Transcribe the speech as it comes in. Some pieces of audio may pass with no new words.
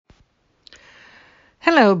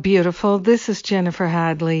Hello, beautiful. This is Jennifer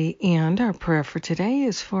Hadley, and our prayer for today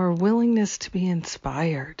is for willingness to be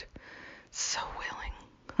inspired. So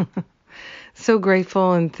willing. So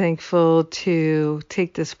grateful and thankful to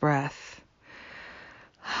take this breath.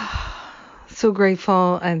 So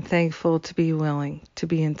grateful and thankful to be willing to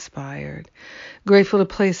be inspired. Grateful to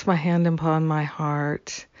place my hand upon my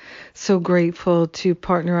heart. So grateful to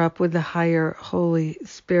partner up with the higher Holy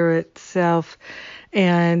Spirit self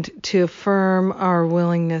and to affirm our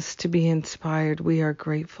willingness to be inspired. We are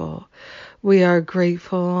grateful. We are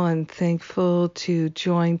grateful and thankful to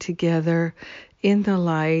join together in the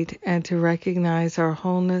light and to recognize our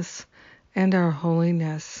wholeness and our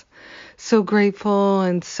holiness. So grateful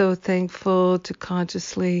and so thankful to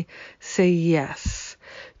consciously say yes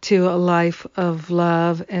to a life of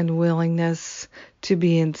love and willingness to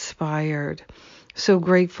be inspired. So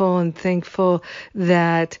grateful and thankful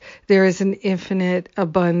that there is an infinite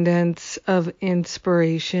abundance of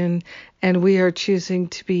inspiration and we are choosing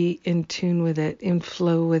to be in tune with it, in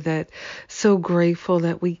flow with it. So grateful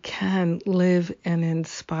that we can live an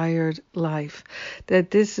inspired life,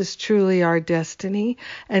 that this is truly our destiny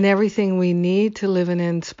and everything we need to live an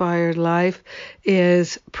inspired life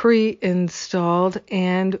is pre-installed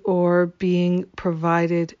and or being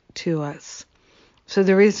provided to us. So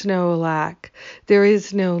there is no lack. There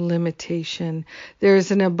is no limitation. There is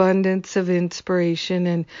an abundance of inspiration,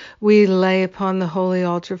 and we lay upon the holy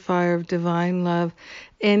altar fire of divine love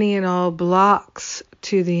any and all blocks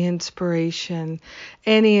to the inspiration,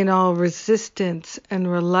 any and all resistance and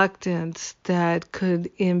reluctance that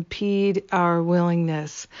could impede our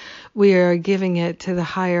willingness. We are giving it to the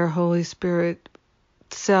higher Holy Spirit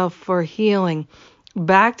self for healing,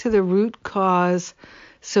 back to the root cause,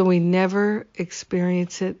 so we never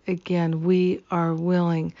experience it again. We are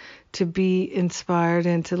willing to be inspired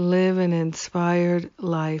and to live an inspired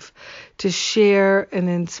life, to share an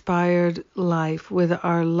inspired life with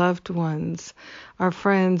our loved ones, our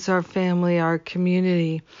friends, our family, our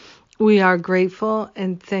community. We are grateful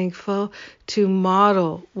and thankful to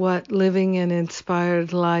model what living an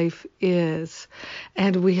inspired life is.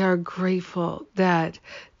 And we are grateful that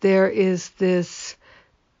there is this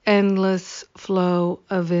endless flow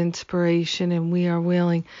of inspiration and we are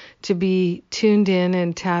willing to be tuned in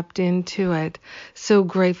and tapped into it. So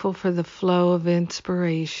grateful for the flow of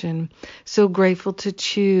inspiration. So grateful to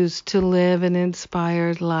choose to live an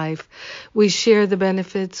inspired life. We share the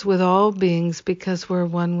benefits with all beings because we're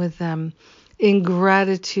one with them. In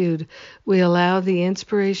gratitude, we allow the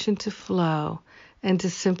inspiration to flow and to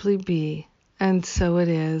simply be. And so it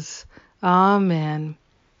is. Amen.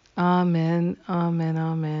 Amen,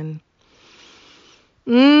 amen,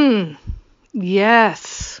 amen.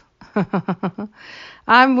 Yes.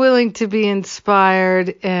 I'm willing to be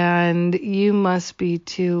inspired, and you must be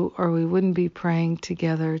too, or we wouldn't be praying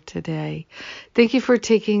together today. Thank you for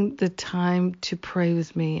taking the time to pray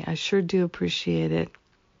with me. I sure do appreciate it.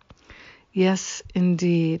 Yes,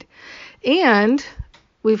 indeed. And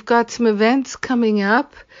we've got some events coming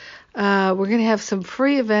up. We're going to have some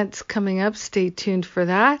free events coming up. Stay tuned for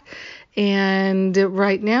that. And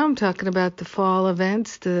right now I'm talking about the fall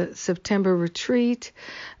events, the September retreat,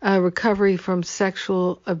 recovery from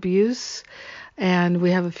sexual abuse. And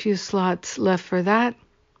we have a few slots left for that.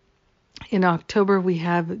 In October, we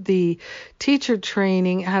have the teacher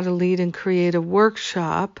training, how to lead and create a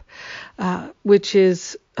workshop, which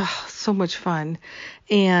is so much fun.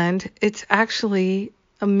 And it's actually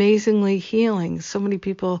amazingly healing. So many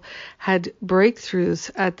people had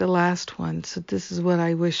breakthroughs at the last one. So this is what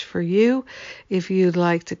I wish for you. If you'd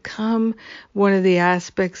like to come, one of the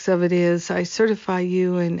aspects of it is I certify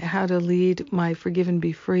you in how to lead my Forgive and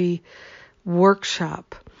Be Free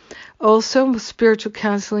workshop. Also, spiritual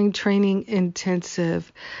counseling training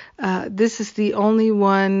intensive. This is the only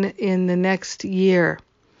one in the next year.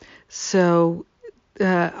 So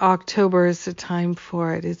October is the time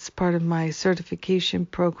for it. It's part of my certification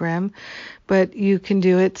program, but you can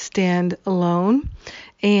do it stand alone.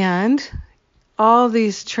 And all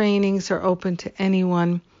these trainings are open to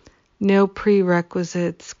anyone. No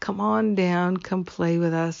prerequisites. Come on down, come play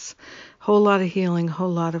with us. Whole lot of healing, whole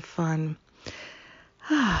lot of fun.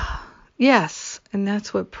 Yes, and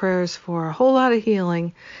that's what prayer is for. A whole lot of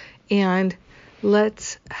healing, and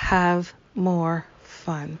let's have more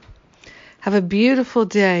fun. Have a beautiful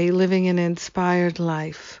day living an inspired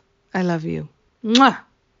life. I love you. Mwah!